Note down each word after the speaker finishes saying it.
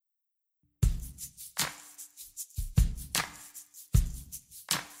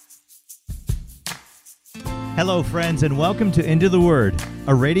Hello, friends, and welcome to Into the Word,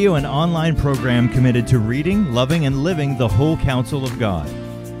 a radio and online program committed to reading, loving, and living the whole counsel of God.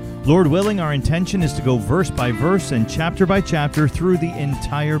 Lord willing, our intention is to go verse by verse and chapter by chapter through the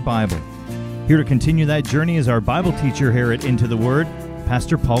entire Bible. Here to continue that journey is our Bible teacher here at Into the Word,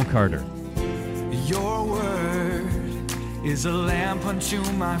 Pastor Paul Carter. Your word is a lamp unto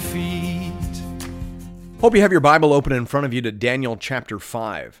my feet. Hope you have your Bible open in front of you to Daniel chapter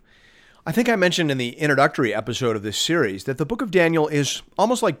 5. I think I mentioned in the introductory episode of this series that the book of Daniel is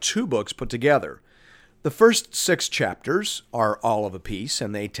almost like two books put together. The first 6 chapters are all of a piece,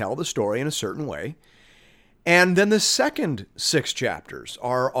 and they tell the story in a certain way. And then the second 6 chapters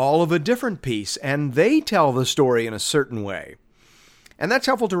are all of a different piece, and they tell the story in a certain way. And that's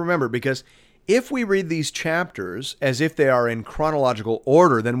helpful to remember because if we read these chapters as if they are in chronological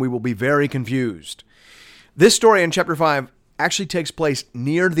order, then we will be very confused. This story in chapter 5 actually takes place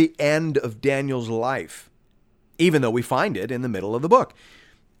near the end of Daniel's life, even though we find it in the middle of the book.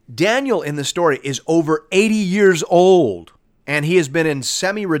 Daniel in the story is over 80 years old, and he has been in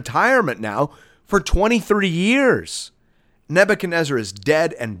semi-retirement now for 23 years. Nebuchadnezzar is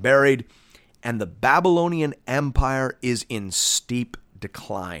dead and buried, and the Babylonian Empire is in steep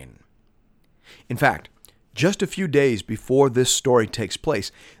decline. In fact, just a few days before this story takes place,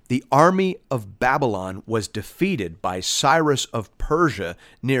 the army of Babylon was defeated by Cyrus of Persia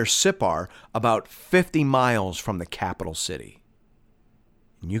near Sippar, about 50 miles from the capital city.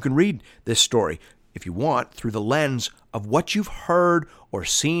 And you can read this story, if you want, through the lens of what you've heard or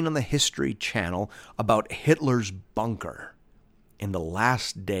seen on the History Channel about Hitler's bunker in the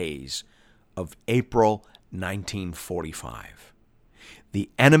last days of April 1945. The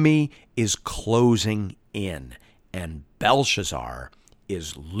enemy is closing in, and Belshazzar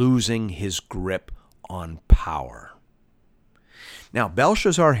is losing his grip on power. Now,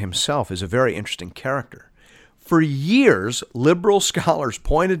 Belshazzar himself is a very interesting character. For years, liberal scholars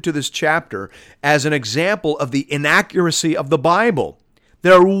pointed to this chapter as an example of the inaccuracy of the Bible.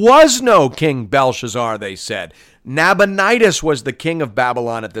 There was no King Belshazzar, they said. Nabonidus was the king of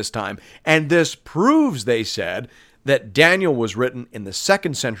Babylon at this time, and this proves, they said, that Daniel was written in the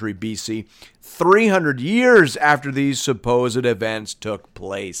 2nd century BC, 300 years after these supposed events took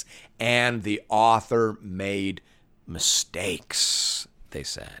place. And the author made mistakes, they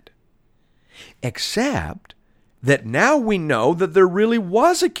said. Except that now we know that there really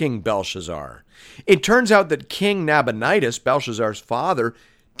was a King Belshazzar. It turns out that King Nabonidus, Belshazzar's father,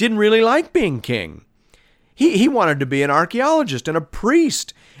 didn't really like being king. He wanted to be an archaeologist and a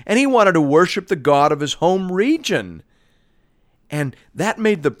priest, and he wanted to worship the god of his home region. And that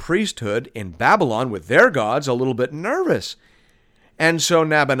made the priesthood in Babylon with their gods a little bit nervous. And so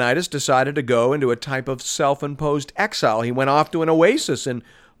Nabonidus decided to go into a type of self-imposed exile. He went off to an oasis in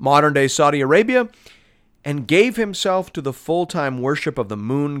modern-day Saudi Arabia and gave himself to the full-time worship of the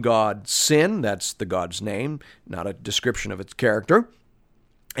moon god Sin, that's the god's name, not a description of its character,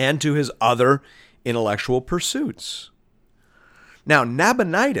 and to his other intellectual pursuits. Now,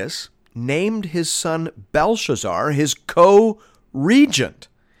 Nabonidus named his son Belshazzar his co-regent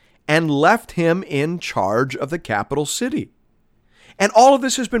and left him in charge of the capital city. And all of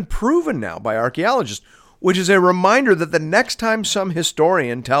this has been proven now by archaeologists, which is a reminder that the next time some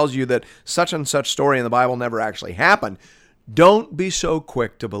historian tells you that such and such story in the Bible never actually happened, don't be so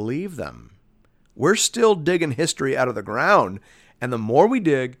quick to believe them. We're still digging history out of the ground, and the more we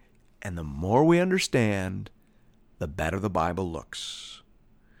dig and the more we understand, the better the Bible looks.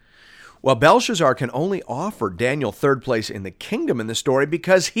 Well, Belshazzar can only offer Daniel third place in the kingdom in the story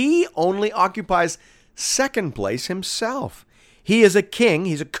because he only occupies second place himself. He is a king,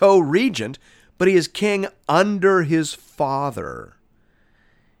 he's a co-regent, but he is king under his father.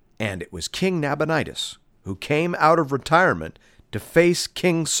 And it was King Nabonidus who came out of retirement to face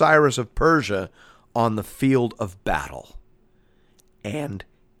King Cyrus of Persia on the field of battle. And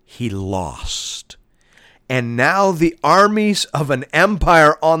he lost. And now the armies of an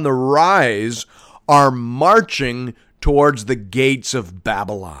empire on the rise are marching towards the gates of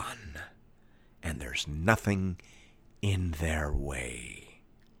Babylon. And there's nothing in their way.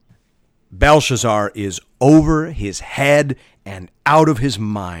 Belshazzar is over his head and out of his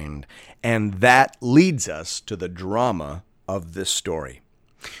mind. And that leads us to the drama of this story.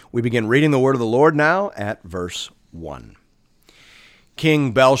 We begin reading the word of the Lord now at verse 1.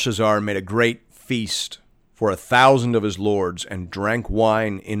 King Belshazzar made a great feast for 1,000 of his lords and drank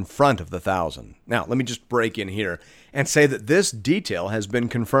wine in front of the 1,000. Now, let me just break in here and say that this detail has been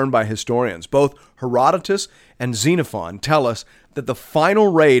confirmed by historians. Both Herodotus and Xenophon tell us that the final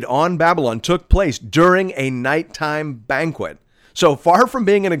raid on Babylon took place during a nighttime banquet. So far from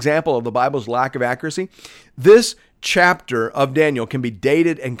being an example of the Bible's lack of accuracy, this chapter of Daniel can be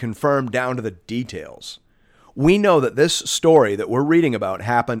dated and confirmed down to the details. We know that this story that we're reading about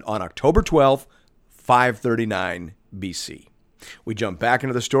happened on October 12th, 539 BC. We jump back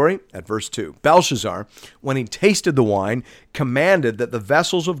into the story at verse 2. Belshazzar, when he tasted the wine, commanded that the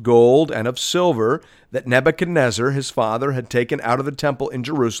vessels of gold and of silver that Nebuchadnezzar, his father, had taken out of the temple in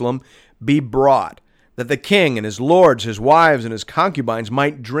Jerusalem be brought, that the king and his lords, his wives, and his concubines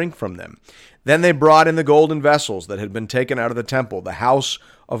might drink from them. Then they brought in the golden vessels that had been taken out of the temple, the house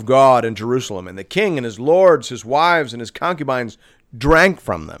of God in Jerusalem. And the king and his lords, his wives, and his concubines drank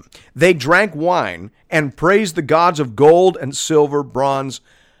from them. They drank wine and praised the gods of gold and silver, bronze,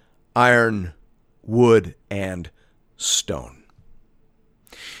 iron, wood, and stone.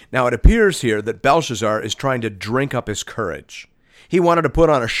 Now it appears here that Belshazzar is trying to drink up his courage. He wanted to put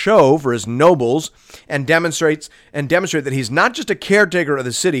on a show for his nobles and demonstrate that he's not just a caretaker of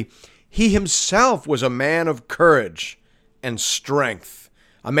the city. He himself was a man of courage and strength,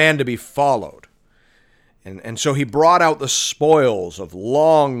 a man to be followed. And so he brought out the spoils of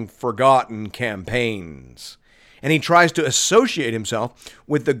long-forgotten campaigns. And he tries to associate himself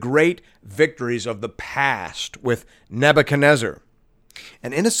with the great victories of the past, with Nebuchadnezzar.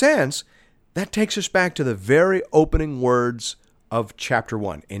 And in a sense, that takes us back to the very opening words of chapter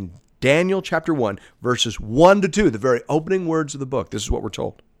 1. In Daniel chapter 1, verses 1 to 2, the very opening words of the book, this is what we're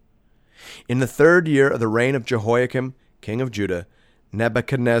told. In the 3rd year of the reign of Jehoiakim, king of Judah,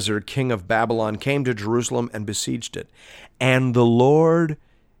 Nebuchadnezzar, king of Babylon, came to Jerusalem and besieged it. And the Lord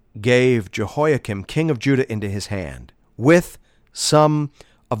gave Jehoiakim, king of Judah, into his hand, with some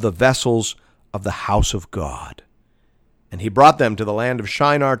of the vessels of the house of God. And he brought them to the land of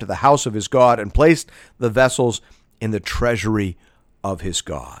Shinar, to the house of his God, and placed the vessels in the treasury of his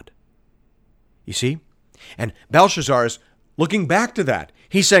God. You see? And Belshazzar is looking back to that.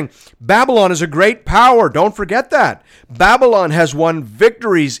 He's saying, Babylon is a great power. Don't forget that. Babylon has won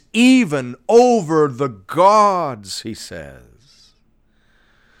victories even over the gods, he says.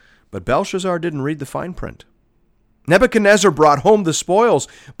 But Belshazzar didn't read the fine print. Nebuchadnezzar brought home the spoils,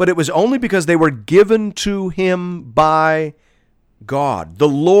 but it was only because they were given to him by God. The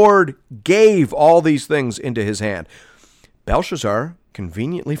Lord gave all these things into his hand. Belshazzar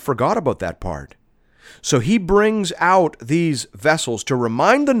conveniently forgot about that part. So he brings out these vessels to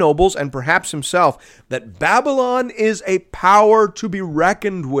remind the nobles and perhaps himself that Babylon is a power to be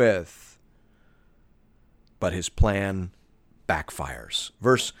reckoned with. But his plan backfires.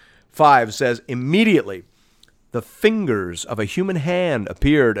 Verse 5 says, immediately the fingers of a human hand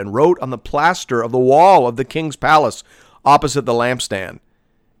appeared and wrote on the plaster of the wall of the king's palace opposite the lampstand.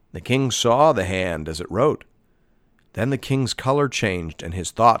 The king saw the hand as it wrote. Then the king's color changed, and his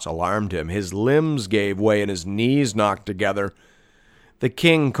thoughts alarmed him. His limbs gave way, and his knees knocked together. The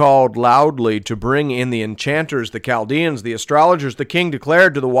king called loudly to bring in the enchanters, the Chaldeans, the astrologers. The king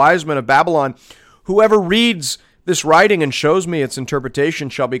declared to the wise men of Babylon, whoever reads this writing and shows me its interpretation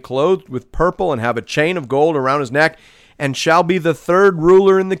shall be clothed with purple and have a chain of gold around his neck, and shall be the 3rd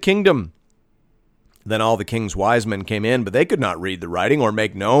ruler in the kingdom. Then all the king's wise men came in, but they could not read the writing or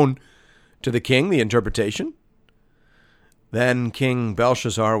make known to the king the interpretation. Then King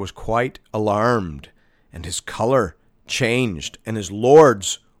Belshazzar was quite alarmed, and his color changed, and his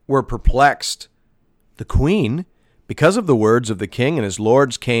lords were perplexed. The queen, because of the words of the king and his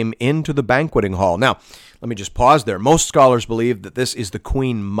lords, came into the banqueting hall. Now, let me just pause there. Most scholars believe that this is the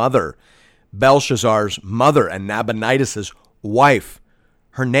queen mother, Belshazzar's mother and Nabonidus' wife.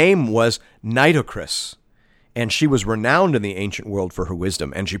 Her name was Nitocris, and she was renowned in the ancient world for her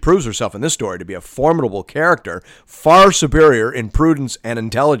wisdom, and she proves herself in this story to be a formidable character, far superior in prudence and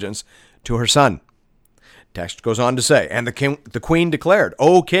intelligence to her son. Text goes on to say, and the queen declared,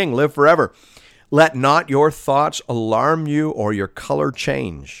 O king, live forever. Let not your thoughts alarm you or your color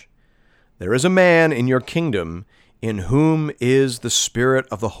change. There is a man in your kingdom in whom is the spirit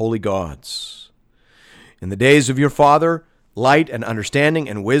of the holy gods. In the days of your father, light and understanding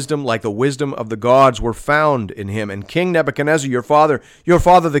and wisdom, like the wisdom of the gods, were found in him. And King Nebuchadnezzar, your father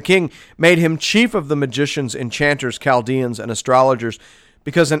the king, made him chief of the magicians, enchanters, Chaldeans, and astrologers,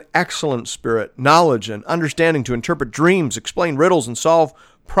 because an excellent spirit, knowledge, and understanding to interpret dreams, explain riddles, and solve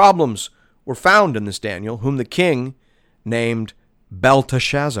problems were found in this Daniel, whom the king named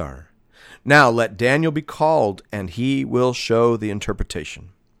Belteshazzar. Now let Daniel be called, and he will show the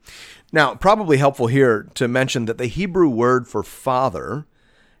interpretation. Now, probably helpful here to mention that the Hebrew word for father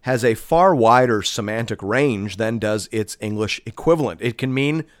has a far wider semantic range than does its English equivalent. It can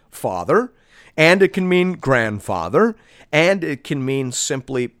mean father, and it can mean grandfather, and it can mean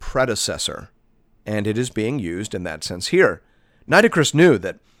simply predecessor. And it is being used in that sense here. Nitocris knew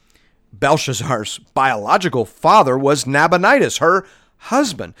that Belshazzar's biological father was Nabonidus, her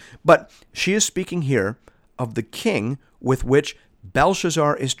husband. But she is speaking here of the king with which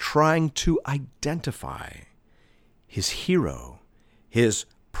Belshazzar is trying to identify, his hero, his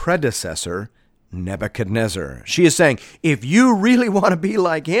predecessor, Nebuchadnezzar. She is saying, if you really want to be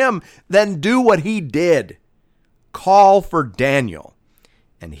like him, then do what he did. Call for Daniel,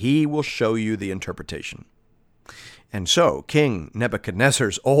 and he will show you the interpretation. And so King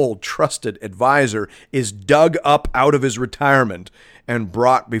Nebuchadnezzar's old trusted advisor is dug up out of his retirement and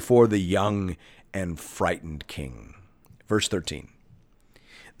brought before the young and frightened king. Verse 13.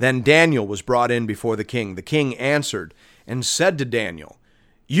 Then Daniel was brought in before the king. The king answered and said to Daniel,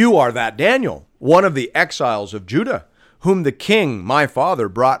 "You are that Daniel, one of the exiles of Judah, whom the king, my father,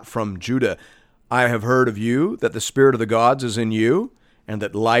 brought from Judah. I have heard of you that the spirit of the gods is in you, and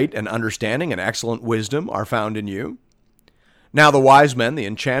that light and understanding and excellent wisdom are found in you. Now the wise men, the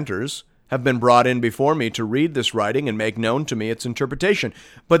enchanters, have been brought in before me to read this writing and make known to me its interpretation,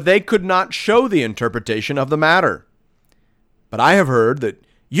 but they could not show the interpretation of the matter. But I have heard that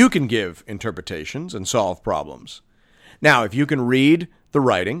you can give interpretations and solve problems. Now, if you can read the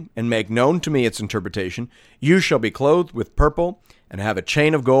writing and make known to me its interpretation, you shall be clothed with purple and have a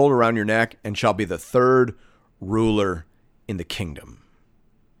chain of gold around your neck and shall be the third ruler in the kingdom."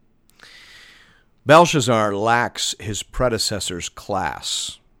 Belshazzar lacks his predecessor's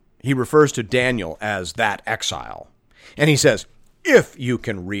class. He refers to Daniel as that exile. And he says, if you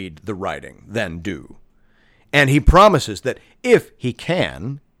can read the writing, then do. And he promises that if he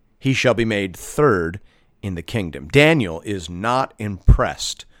can, he shall be made third in the kingdom. Daniel is not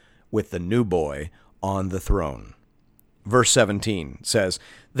impressed with the new boy on the throne. Verse 17 says,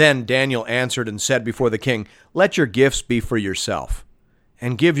 "Then Daniel answered and said before the king, 'Let your gifts be for yourself,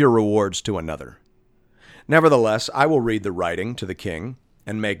 and give your rewards to another. Nevertheless, I will read the writing to the king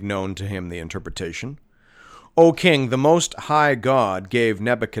and make known to him the interpretation. O king, the Most High God gave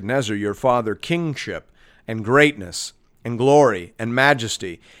Nebuchadnezzar your father kingship and greatness and glory and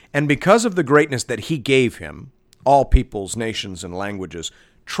majesty, and because of the greatness that he gave him, all peoples, nations, and languages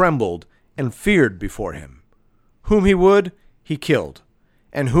trembled and feared before him. Whom he would, he killed,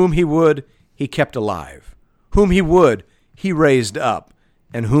 and whom he would, he kept alive. Whom he would, he raised up,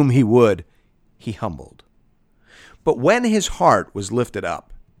 and whom he would, he humbled. But when his heart was lifted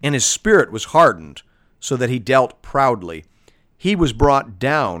up, and his spirit was hardened, so that he dealt proudly, he was brought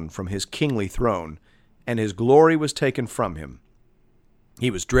down from his kingly throne, and his glory was taken from him.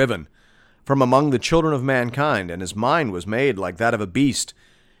 He was driven from among the children of mankind, and his mind was made like that of a beast,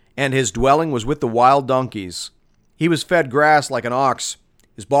 and his dwelling was with the wild donkeys. He was fed grass like an ox.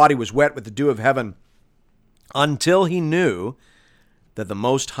 His body was wet with the dew of heaven, until he knew that the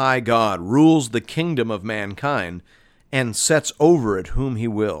Most High God rules the kingdom of mankind and sets over it whom he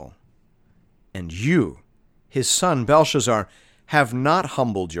will. And you, his son Belshazzar, have not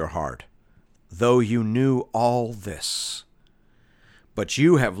humbled your heart, though you knew all this. But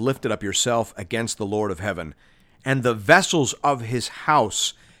you have lifted up yourself against the Lord of heaven, and the vessels of his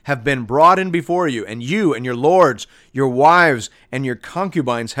house have been brought in before you, and you and your lords, your wives, and your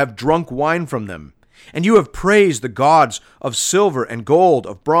concubines have drunk wine from them. And you have praised the gods of silver and gold,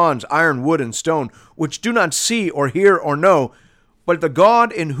 of bronze, iron, wood, and stone, which do not see or hear or know, but the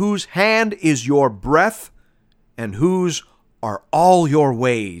God in whose hand is your breath, and whose are all your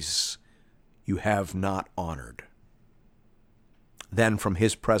ways, you have not honored. Then from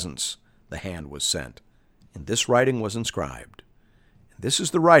his presence the hand was sent, and this writing was inscribed. And this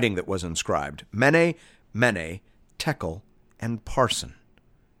is the writing that was inscribed: Mene, Mene, Tekel, and Parsin.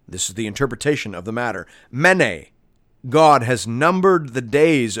 This is the interpretation of the matter. Mene, God has numbered the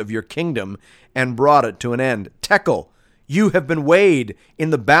days of your kingdom and brought it to an end. Tekel, you have been weighed in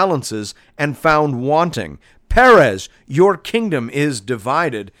the balances and found wanting. Peres, your kingdom is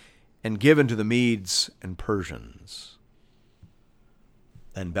divided and given to the Medes and Persians.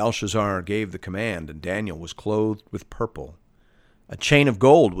 Then Belshazzar gave the command, and Daniel was clothed with purple. A chain of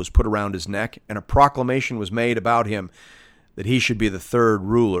gold was put around his neck, and a proclamation was made about him that he should be the third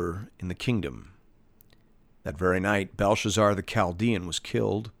ruler in the kingdom. That very night, Belshazzar the Chaldean was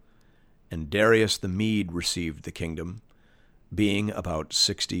killed, and Darius the Mede received the kingdom, being about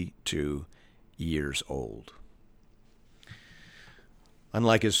 62 years old.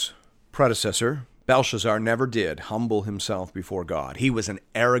 Unlike his predecessor, Belshazzar never did humble himself before God. He was an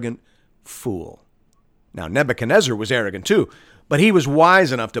arrogant fool. Now, Nebuchadnezzar was arrogant too, but he was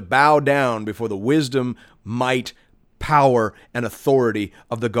wise enough to bow down before the wisdom, might, power, and authority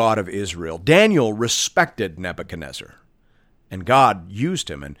of the God of Israel. Daniel respected Nebuchadnezzar, and God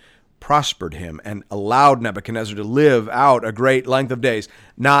used him and prospered him and allowed Nebuchadnezzar to live out a great length of days.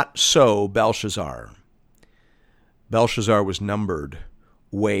 Not so Belshazzar. Belshazzar was numbered,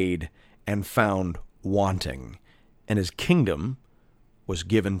 weighed, and found wanting, and his kingdom was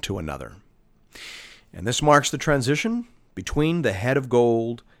given to another. And this marks the transition between the head of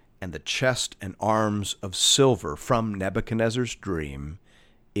gold and the chest and arms of silver from Nebuchadnezzar's dream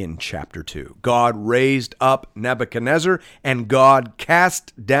in chapter 2. God raised up Nebuchadnezzar, and God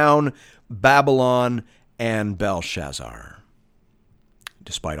cast down Babylon and Belshazzar.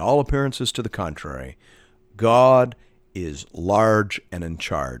 Despite all appearances to the contrary, God is large and in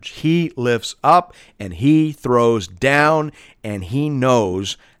charge. He lifts up and he throws down, and he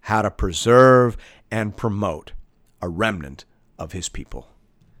knows how to preserve and promote a remnant of his people.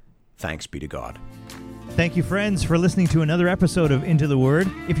 Thanks be to God. Thank you, friends, for listening to another episode of Into the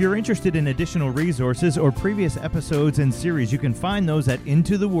Word. If you're interested in additional resources or previous episodes and series, you can find those at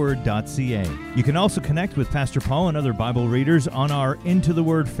intotheword.ca. You can also connect with Pastor Paul and other Bible readers on our Into the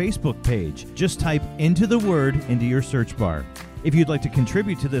Word Facebook page. Just type Into the Word into your search bar. If you'd like to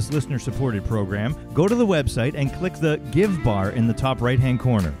contribute to this listener-supported program, go to the website and click the Give bar in the top right-hand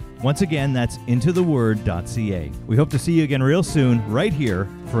corner. Once again, that's intotheword.ca. We hope to see you again real soon, right here,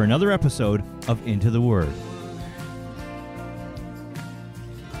 for another episode of Into the Word.